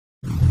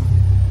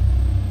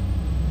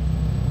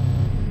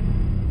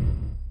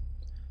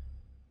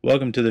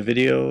Welcome to the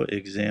video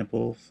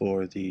example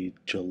for the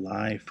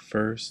July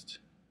 1st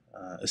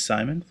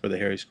assignment for the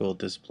HSoD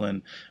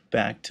Discipline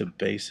Back to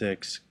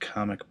Basics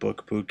Comic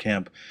Book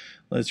Bootcamp.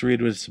 Let's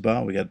read what it's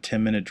about. We got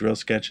 10-minute drill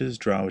sketches,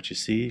 draw what you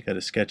see. You got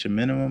to sketch a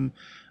minimum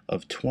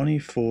of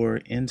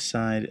 24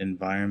 inside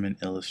environment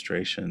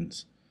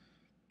illustrations.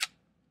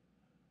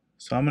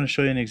 So I'm going to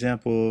show you an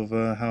example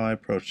of how I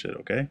approached it,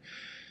 okay?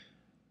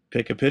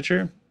 Pick a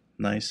picture,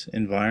 nice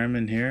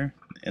environment here.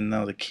 And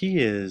now the key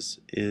is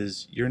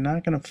you're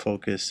not going to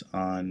focus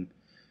on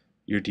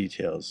your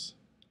details.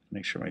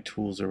 Make sure my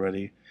tools are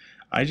ready.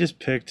 I just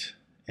picked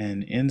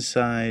an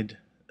inside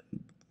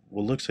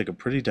what looks like a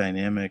pretty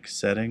dynamic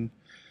setting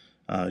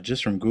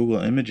just from Google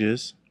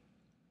Images.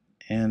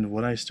 And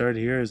what I start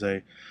here is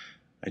I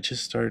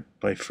just start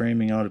by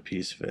framing out a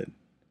piece of it.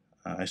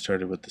 I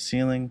started with the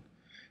ceiling,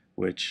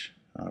 which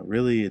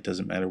really it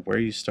doesn't matter where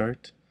you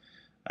start.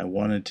 I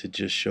wanted to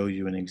just show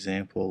you an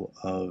example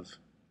of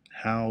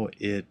how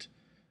it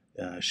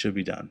should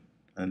be done.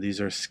 And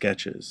these are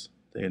sketches.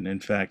 And in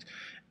fact,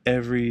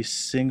 every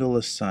single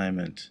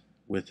assignment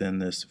within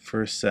this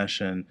first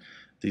session,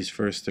 these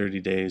first 30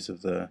 days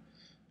of the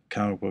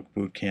comic book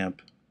boot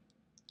camp,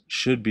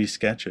 should be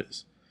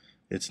sketches.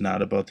 It's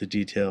not about the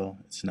detail.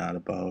 It's not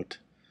about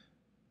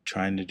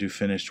trying to do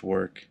finished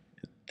work.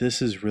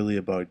 This is really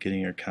about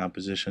getting your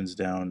compositions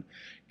down,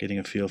 getting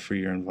a feel for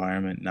your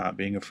environment, not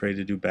being afraid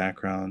to do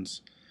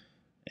backgrounds.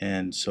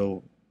 And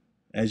so,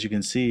 as you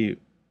can see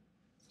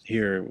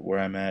here where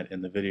I'm at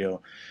in the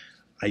video,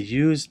 I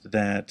used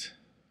that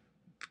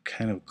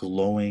kind of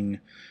glowing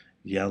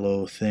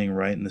yellow thing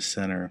right in the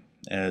center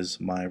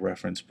as my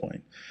reference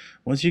point.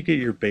 Once you get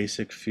your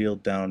basic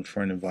field down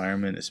for an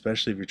environment,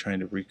 especially if you're trying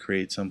to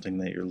recreate something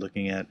that you're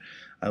looking at,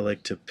 I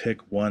like to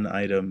pick one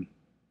item,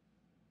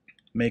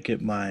 make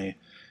it my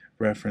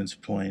reference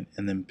point,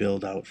 and then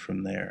build out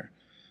from there.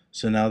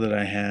 So now that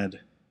I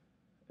had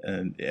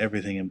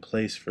everything in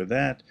place for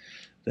that,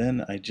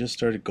 then I just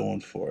started going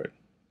for it.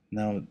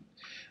 Now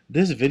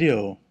this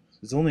video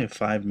is only a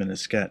 5-minute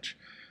sketch,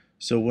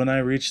 so when I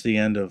reach the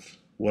end of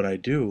what I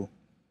do,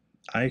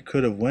 I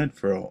could have went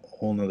for a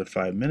whole nother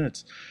 5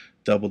 minutes,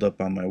 doubled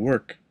up on my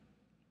work,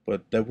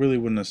 but that really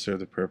wouldn't have served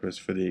the purpose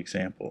for the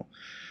example.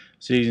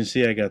 So you can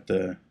see I got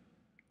the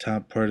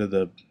top part of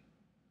the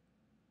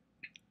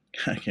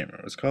I can't remember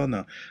what it's called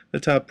now. The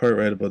top part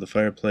right above the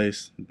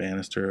fireplace,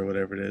 banister or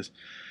whatever it is.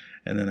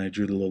 And then I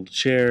drew the little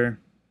chair.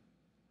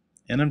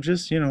 And I'm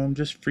just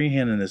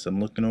freehanding this.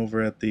 I'm looking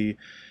over at the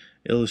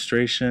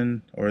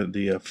illustration, or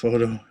the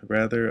photo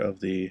rather, of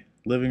the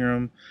living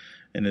room.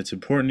 And it's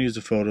important to use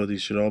a photo.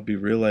 These should all be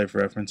real life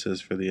references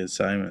for the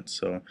assignment.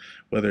 So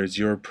whether it's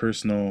your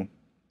personal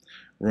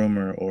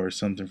room or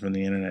something from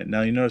the internet.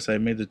 Now you notice I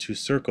made the two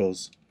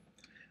circles.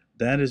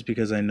 That is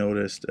because I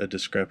noticed a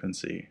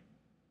discrepancy.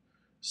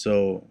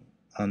 So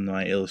on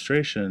my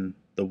illustration,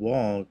 the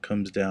wall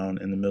comes down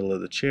in the middle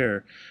of the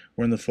chair,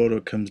 where in the photo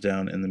it comes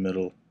down in the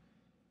middle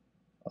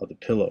of the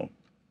pillow.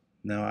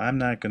 Now I'm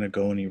not going to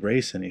go and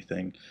erase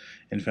anything.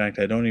 In fact,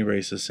 I don't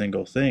erase a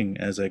single thing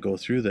as I go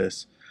through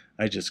this.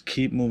 I just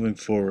keep moving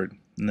forward,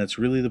 and that's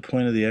really the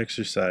point of the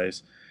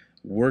exercise.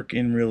 Work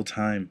in real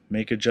time,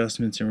 make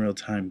adjustments in real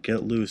time,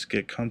 get loose,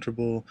 get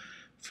comfortable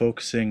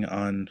focusing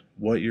on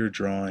what you're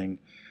drawing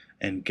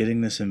and getting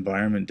this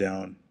environment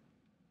down.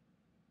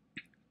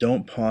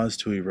 Don't pause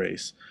to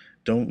erase.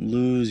 Don't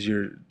lose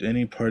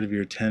any part of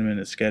your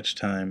 10-minute sketch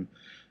time.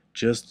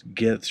 Just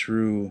get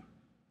through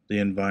the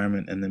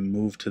environment and then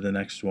move to the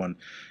next one,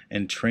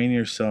 and train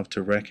yourself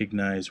to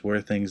recognize where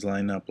things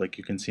line up. Like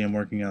you can see I'm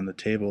working on the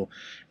table,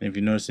 and if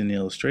you notice in the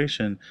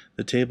illustration,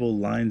 the table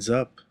lines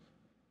up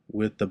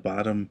with the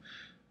bottom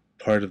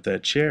part of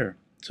that chair.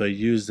 So I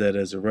use that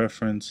as a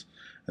reference,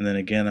 and then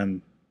again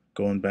I'm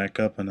going back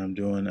up and I'm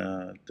doing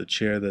the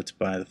chair that's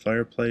by the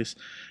fireplace,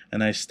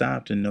 and I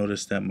stopped and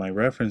noticed that my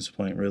reference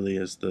point really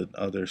is the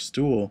other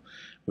stool,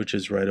 which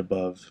is right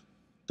above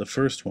the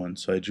first one.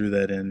 So I drew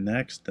that in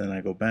next, then I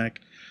go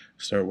back,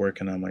 start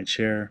working on my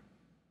chair,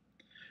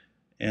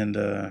 and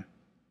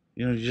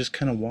you just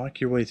kind of walk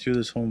your way through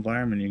this whole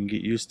environment. You can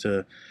get used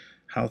to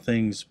how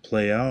things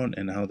play out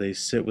and how they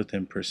sit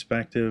within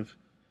perspective.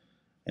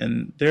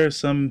 And there are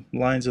some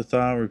lines of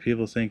thought where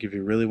people think if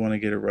you really want to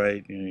get it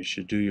right, you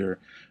should do your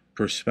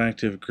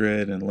perspective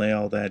grid and lay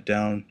all that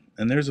down,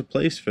 and there's a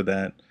place for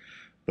that,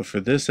 but for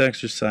this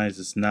exercise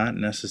it's not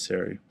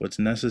necessary. What's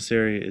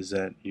necessary is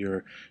that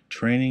you're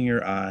training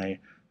your eye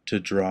to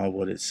draw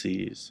what it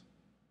sees.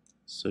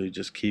 So you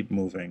just keep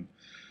moving.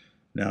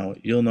 Now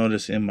you'll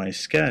notice in my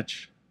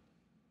sketch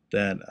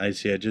that I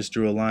just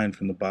drew a line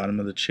from the bottom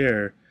of the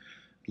chair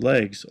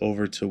legs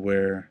over to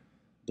where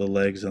the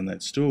legs on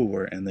that stool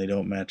were, and they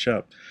don't match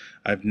up.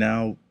 I've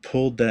now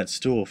pulled that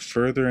stool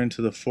further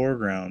into the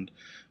foreground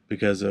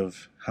because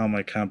of how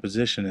my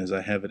composition is. I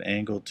have it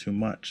angled too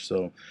much.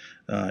 So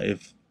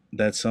if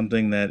that's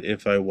something that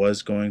if I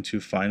was going to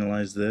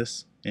finalize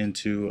this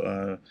into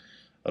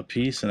a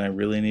piece and I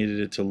really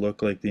needed it to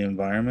look like the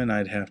environment,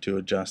 I'd have to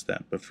adjust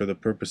that. But for the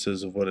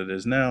purposes of what it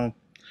is now,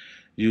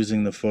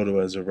 using the photo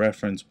as a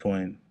reference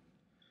point,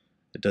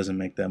 it doesn't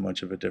make that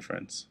much of a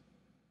difference.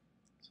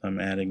 So I'm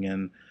adding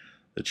in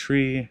the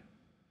tree.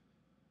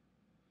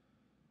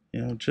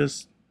 You know,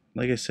 just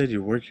like I said,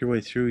 you work your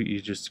way through it. You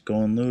just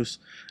going loose,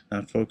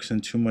 not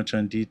focusing too much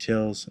on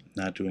details,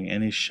 not doing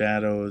any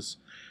shadows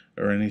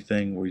or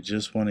anything. We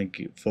just want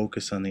to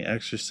focus on the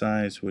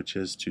exercise, which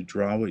is to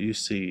draw what you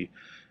see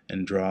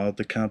and draw out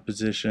the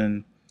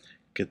composition,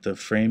 get the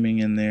framing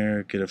in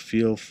there, get a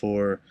feel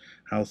for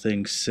how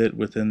things sit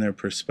within their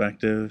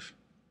perspective.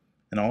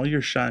 And all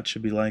your shots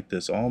should be like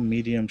this, all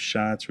medium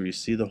shots where you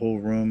see the whole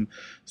room.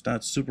 It's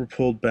not super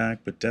pulled back,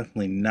 but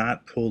definitely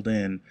not pulled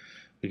in,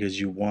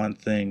 because you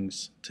want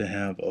things to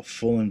have a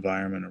full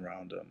environment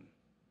around them.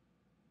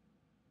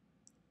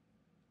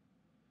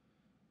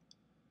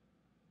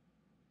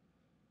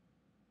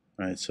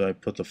 Alright, so I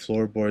put the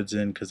floorboards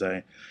in because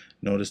I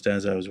noticed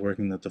as I was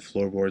working that the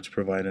floorboards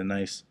provide a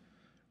nice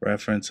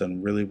reference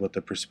on really what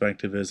the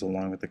perspective is,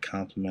 along with the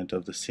complement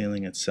of the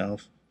ceiling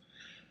itself.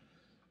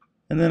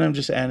 And then I'm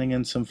just adding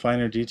in some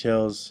finer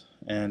details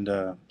and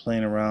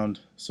playing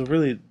around. So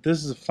really,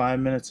 this is 5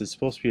 minutes. It's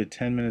supposed to be a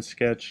 10-minute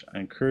sketch. I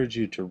encourage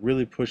you to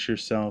really push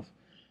yourself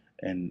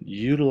and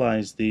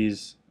utilize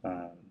these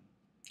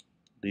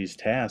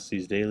tasks,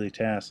 these daily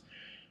tasks,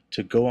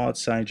 to go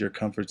outside your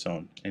comfort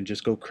zone and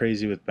just go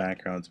crazy with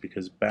backgrounds,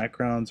 because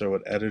backgrounds are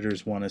what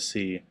editors want to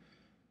see.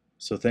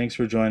 So thanks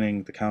for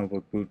joining the Comic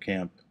Book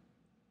Bootcamp.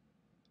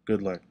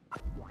 Good luck.